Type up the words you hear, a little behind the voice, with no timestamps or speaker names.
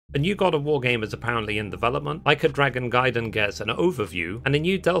A new God of War game is apparently in development, Like A Dragon Gaiden gets an overview, and a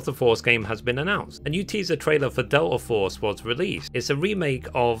new Delta Force game has been announced. A new teaser trailer for Delta Force was released. It's a remake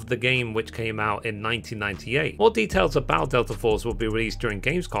of the game which came out in 1998. More details about Delta Force will be released during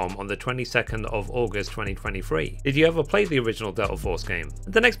Gamescom on the 22nd of August 2023. Did you ever play the original Delta Force game?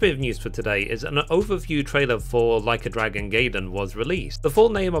 The next bit of news for today is an overview trailer for Like A Dragon Gaiden was released. The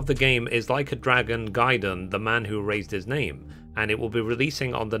full name of the game is Like A Dragon Gaiden, the man who raised his name, and it will be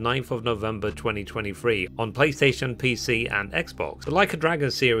releasing on the 9th of November 2023 on PlayStation, PC and Xbox. The Like A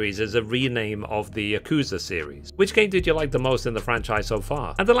Dragon series is a rename of the Yakuza series. Which game did you like the most in the franchise so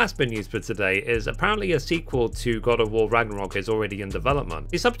far? And the last bit of news for today is apparently a sequel to God of War Ragnarok is already in development.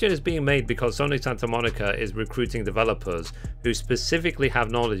 The subject is being made because Sony Santa Monica is recruiting developers who specifically have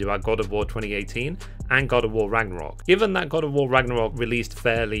knowledge about God of War 2018 and God of War Ragnarok. Given that God of War Ragnarok released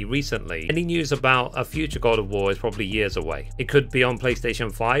fairly recently, any news about a future God of War is probably years away. It could be on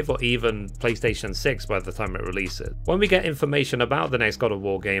PlayStation 5 or even PlayStation 6 by the time it releases. When we get information about the next God of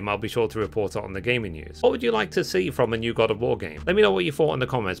War game, I'll be sure to report it on the gaming news. What would you like to see from a new God of War game? Let me know what you thought in the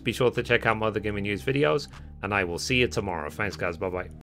comments. Be sure to check out my other gaming news videos, and I will see you tomorrow. Thanks guys, bye bye.